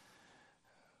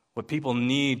 What people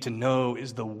need to know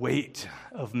is the weight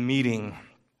of meeting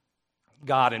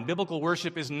God. And biblical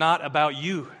worship is not about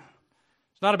you.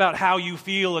 It's not about how you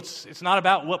feel. It's not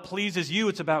about what pleases you.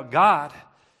 It's about God.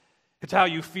 It's how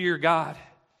you fear God.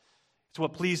 It's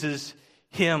what pleases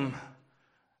him.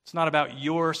 It's not about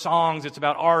your songs. It's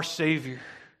about our Savior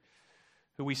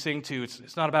who we sing to.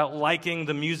 It's not about liking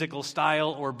the musical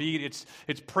style or beat.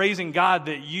 It's praising God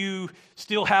that you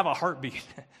still have a heartbeat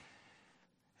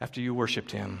after you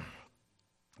worshiped him.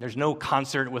 There's no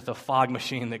concert with a fog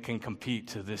machine that can compete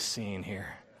to this scene here.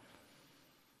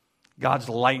 God's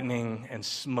lightning and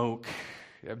smoke,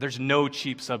 there's no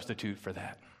cheap substitute for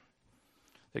that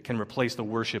can replace the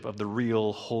worship of the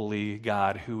real holy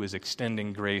God who is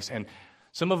extending grace. And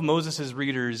some of Moses'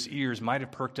 readers' ears might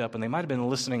have perked up and they might have been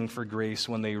listening for grace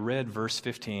when they read verse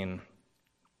 15,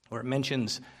 where it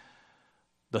mentions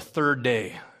the third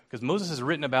day. Because Moses has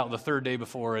written about the third day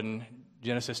before in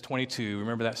Genesis 22.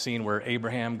 Remember that scene where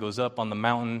Abraham goes up on the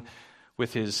mountain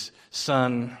with his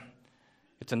son.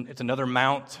 It's another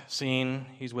mount scene.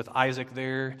 He's with Isaac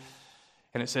there.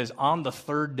 And it says, on the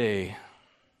third day,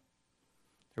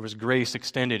 there was grace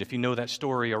extended. If you know that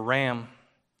story, a ram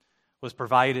was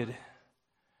provided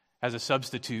as a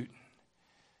substitute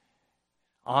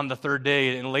on the third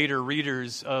day. And later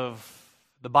readers of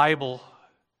the Bible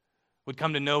would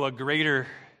come to know a greater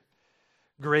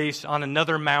grace on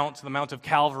another mount, the Mount of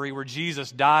Calvary, where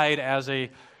Jesus died as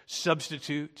a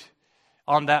substitute.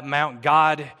 On that mount,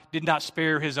 God did not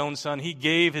spare his own son. He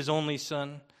gave his only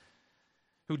son,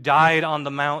 who died on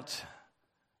the mount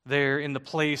there in the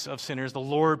place of sinners. The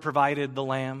Lord provided the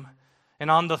lamb. And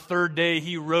on the third day,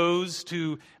 he rose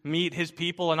to meet his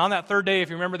people. And on that third day, if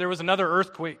you remember, there was another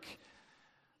earthquake.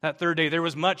 That third day, there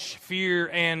was much fear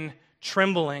and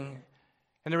trembling.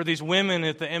 And there were these women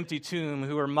at the empty tomb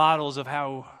who were models of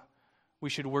how we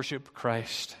should worship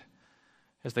Christ.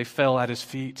 As they fell at his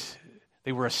feet,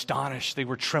 they were astonished, they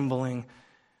were trembling,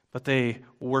 but they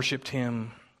worshiped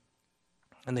him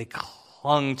and they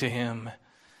clung to him.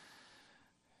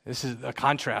 This is a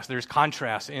contrast. There's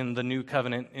contrast in the New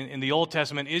Covenant. In the Old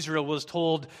Testament, Israel was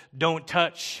told, don't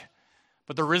touch.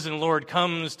 But the risen Lord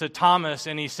comes to Thomas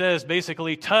and he says,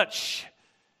 basically, touch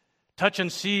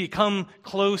and see, come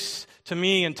close to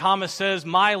me. And Thomas says,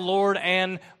 my Lord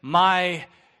and my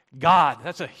God.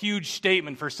 That's a huge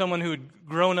statement for someone who had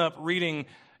grown up reading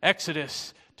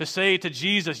Exodus, to say to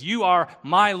Jesus, you are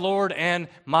my Lord and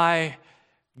my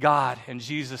God. And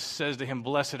Jesus says to him,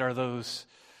 blessed are those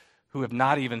who have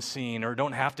not even seen or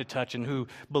don't have to touch and who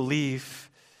believe.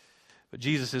 But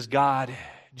Jesus is God.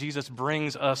 Jesus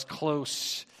brings us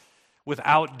close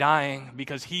without dying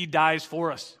because he dies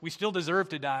for us. We still deserve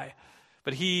to die,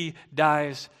 but he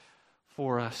dies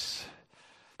for us.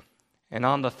 And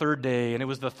on the third day, and it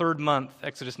was the third month,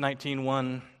 Exodus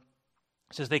 19:1,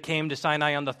 it says they came to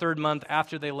Sinai on the third month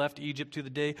after they left Egypt to the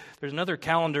day. There's another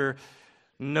calendar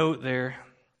note there.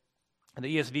 And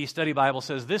the ESV Study Bible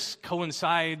says this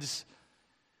coincides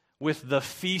with the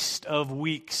Feast of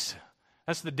Weeks.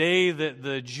 That's the day that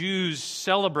the Jews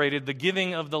celebrated the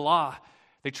giving of the law.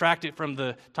 They tracked it from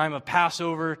the time of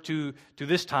Passover to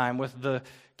this time with the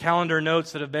calendar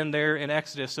notes that have been there in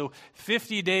Exodus. So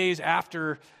 50 days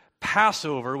after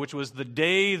Passover, which was the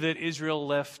day that Israel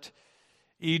left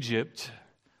Egypt,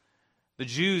 the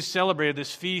Jews celebrated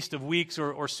this Feast of Weeks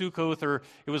or Sukkoth, or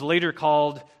it was later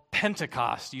called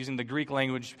Pentecost, using the Greek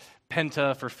language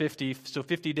penta for 50, so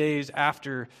 50 days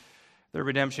after the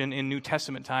redemption in New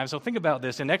Testament times. So think about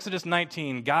this. In Exodus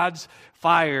 19, God's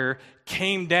fire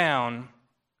came down,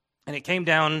 and it came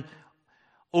down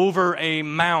over a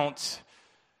mount.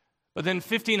 But then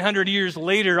 1,500 years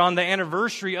later, on the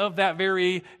anniversary of that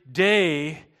very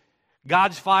day,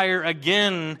 God's fire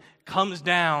again comes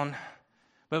down.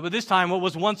 But this time, what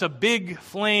was once a big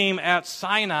flame at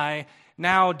Sinai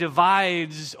now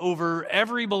divides over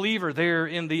every believer there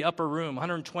in the upper room,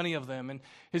 120 of them. And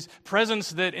his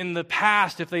presence that in the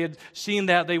past, if they had seen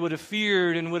that, they would have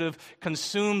feared and would have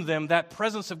consumed them. That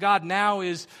presence of God now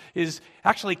is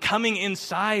actually coming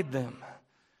inside them.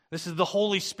 This is the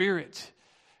Holy Spirit.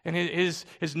 And his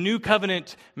new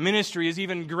covenant ministry is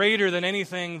even greater than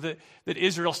anything that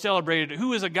Israel celebrated.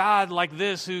 Who is a God like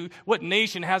this? What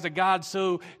nation has a God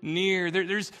so near?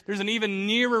 There's an even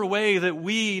nearer way that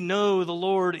we know the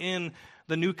Lord in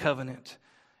the new covenant.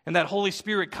 And that Holy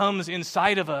Spirit comes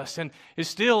inside of us and is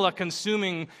still a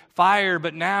consuming fire,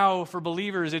 but now for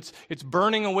believers it's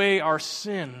burning away our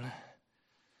sin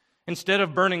instead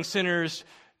of burning sinners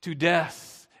to death.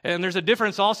 And there's a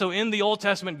difference also in the Old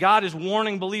Testament. God is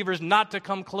warning believers not to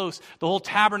come close. The whole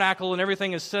tabernacle and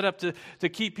everything is set up to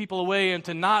keep people away and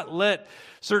to not let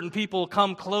certain people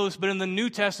come close. But in the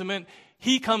New Testament,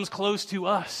 he comes close to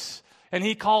us. And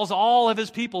he calls all of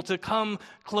his people to come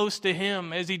close to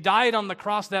him. As he died on the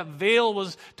cross, that veil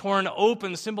was torn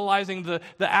open, symbolizing the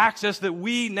access that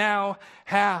we now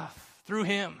have through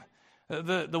him.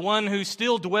 The one who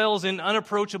still dwells in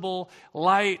unapproachable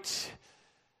light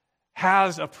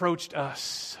has approached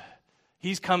us.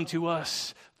 He's come to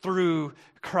us through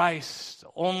Christ.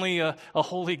 Only a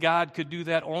holy God could do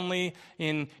that. Only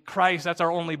in Christ. That's our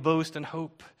only boast and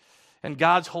hope. And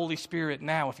God's Holy Spirit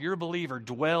now, if you're a believer,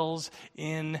 dwells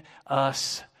in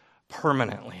us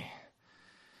permanently.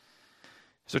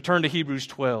 So turn to Hebrews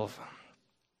 12.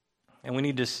 And we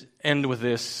need to end with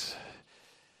this.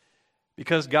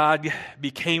 Because God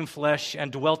became flesh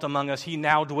and dwelt among us, he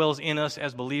now dwells in us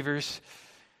as believers.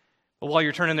 But while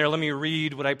you're turning there, let me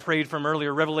read what I prayed from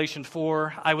earlier, Revelation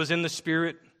 4. I was in the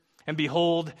Spirit, and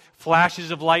behold,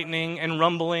 flashes of lightning and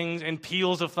rumblings and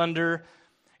peals of thunder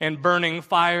and burning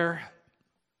fire.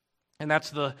 And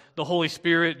that's the Holy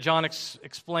Spirit. John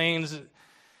explains,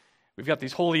 we've got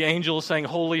these holy angels saying,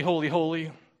 holy, holy,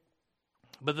 holy.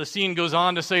 But the scene goes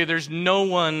on to say there's no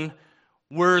one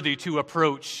worthy to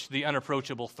approach the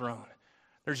unapproachable throne.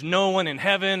 There's no one in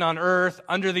heaven, on earth,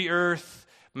 under the earth,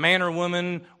 man or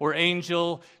woman or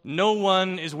angel, no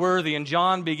one is worthy. And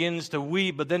John begins to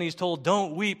weep, but then he's told,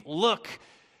 don't weep, look,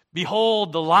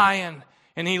 behold the lion.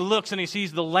 And he looks and he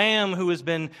sees the lamb who has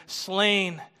been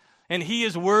slain. And he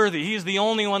is worthy. He is the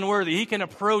only one worthy. He can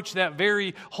approach that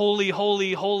very holy,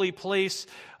 holy, holy place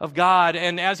of God.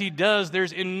 And as he does,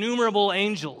 there's innumerable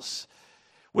angels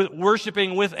with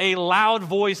worshiping with a loud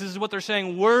voice. This is what they're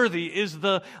saying. Worthy is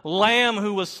the Lamb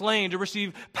who was slain to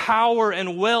receive power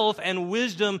and wealth and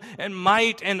wisdom and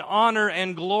might and honor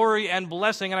and glory and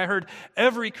blessing. And I heard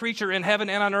every creature in heaven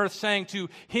and on earth saying, to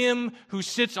him who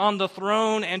sits on the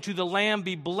throne and to the Lamb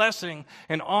be blessing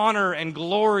and honor and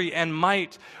glory and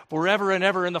might forever and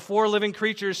ever. And the four living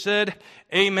creatures said,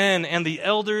 Amen. And the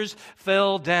elders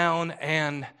fell down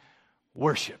and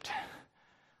worshiped.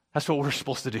 That's what we're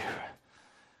supposed to do.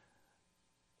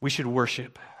 We should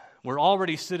worship. We're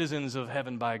already citizens of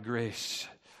heaven by grace,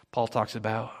 Paul talks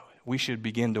about. We should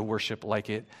begin to worship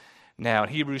like it now. In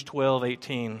Hebrews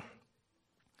 12:18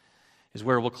 is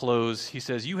where we'll close. He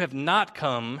says, you have not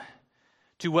come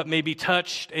to what may be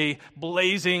touched, a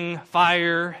blazing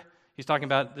fire. He's talking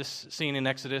about this scene in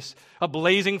Exodus. A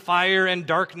blazing fire and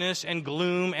darkness and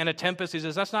gloom and a tempest. He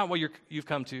says, that's not what you've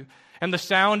come to. And the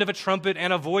sound of a trumpet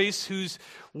and a voice whose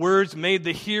words made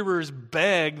the hearers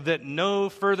beg that no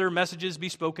further messages be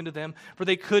spoken to them, for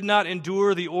they could not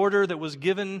endure the order that was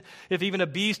given. If even a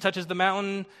beast touches the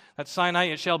mountain at Sinai,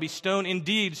 it shall be stoned.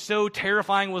 Indeed, so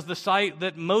terrifying was the sight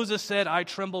that Moses said, I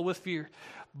tremble with fear.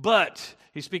 But,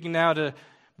 he's speaking now to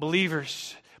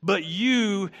believers, but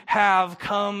you have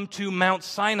come to Mount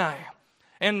Sinai.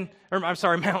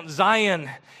 Mount Zion,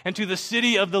 and to the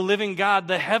city of the living God,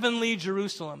 the heavenly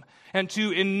Jerusalem, and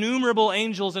to innumerable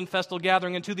angels in festal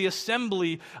gathering, and to the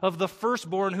assembly of the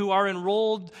firstborn who are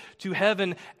enrolled to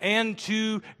heaven, and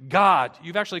to God.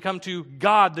 You've actually come to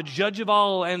God, the judge of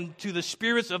all, and to the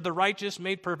spirits of the righteous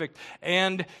made perfect,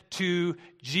 and to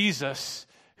Jesus,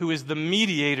 who is the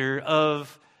mediator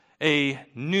of a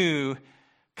new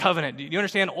covenant. Do you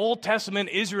understand? Old Testament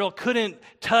Israel couldn't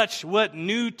touch what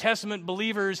New Testament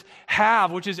believers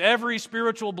have, which is every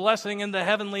spiritual blessing in the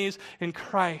heavenlies in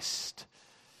Christ.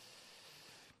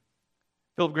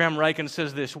 Philip Graham Ryken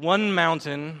says this, one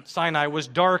mountain, Sinai, was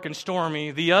dark and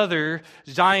stormy. The other,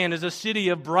 Zion, is a city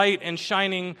of bright and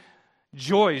shining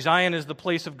joy. Zion is the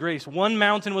place of grace. One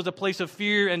mountain was a place of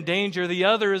fear and danger. The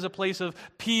other is a place of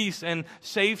peace and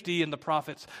safety in the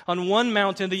prophets. On one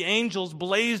mountain, the angels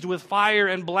blazed with fire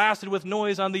and blasted with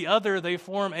noise. On the other, they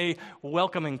form a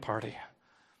welcoming party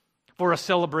for a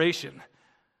celebration.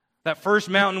 That first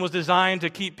mountain was designed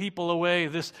to keep people away.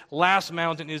 This last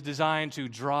mountain is designed to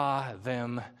draw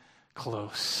them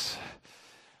close.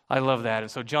 I love that. And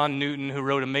so John Newton, who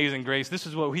wrote Amazing Grace, this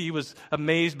is what he was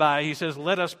amazed by. He says,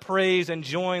 let us praise and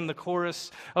join the chorus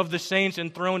of the saints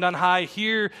enthroned on high.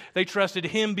 Here they trusted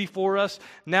him before us.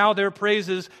 Now their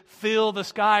praises fill the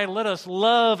sky. Let us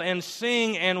love and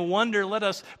sing and wonder. Let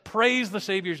us praise the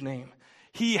Savior's name.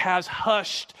 He has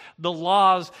hushed the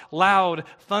law's loud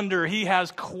thunder. He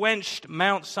has quenched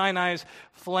Mount Sinai's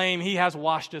flame. He has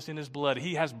washed us in his blood.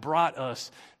 He has brought us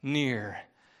near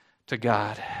to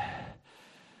God.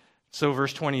 So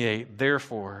verse 28,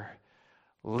 therefore,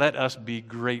 let us be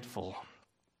grateful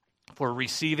for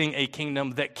receiving a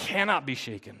kingdom that cannot be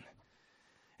shaken.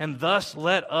 And thus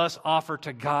let us offer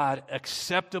to God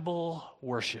acceptable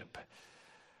worship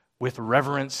with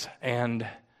reverence and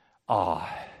awe.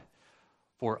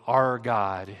 For our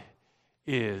God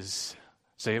is,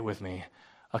 say it with me,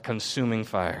 a consuming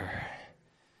fire.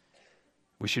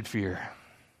 We should fear.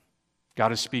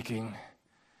 God is speaking.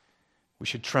 We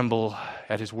should tremble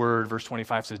at his word. Verse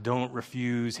 25 says, don't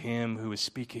refuse him who is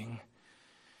speaking.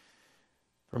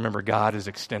 Remember, God is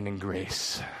extending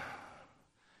grace.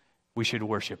 We should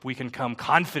worship. We can come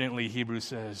confidently, Hebrews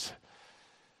says,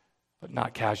 but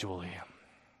not casually.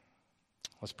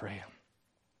 Let's pray.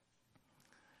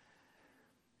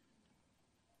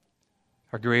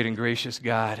 Our great and gracious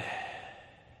God,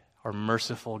 our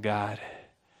merciful God,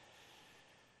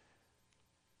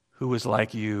 who is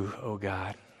like you, O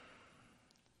God,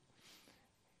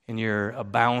 in your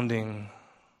abounding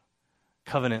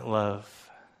covenant love.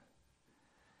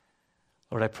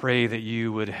 Lord, I pray that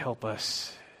you would help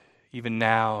us even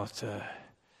now to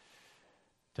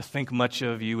think much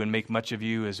of you and make much of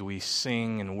you as we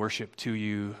sing and worship to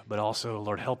you, but also,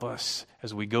 Lord, help us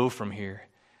as we go from here,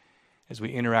 as we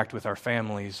interact with our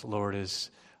families, Lord, as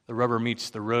the rubber meets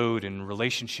the road in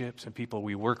relationships and people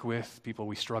we work with, people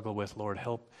we struggle with, Lord,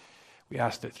 help. We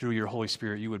ask that through your Holy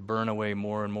Spirit you would burn away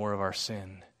more and more of our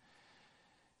sin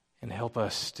and help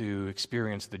us to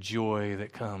experience the joy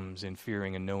that comes in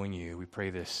fearing and knowing you. We pray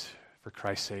this for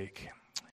Christ's sake.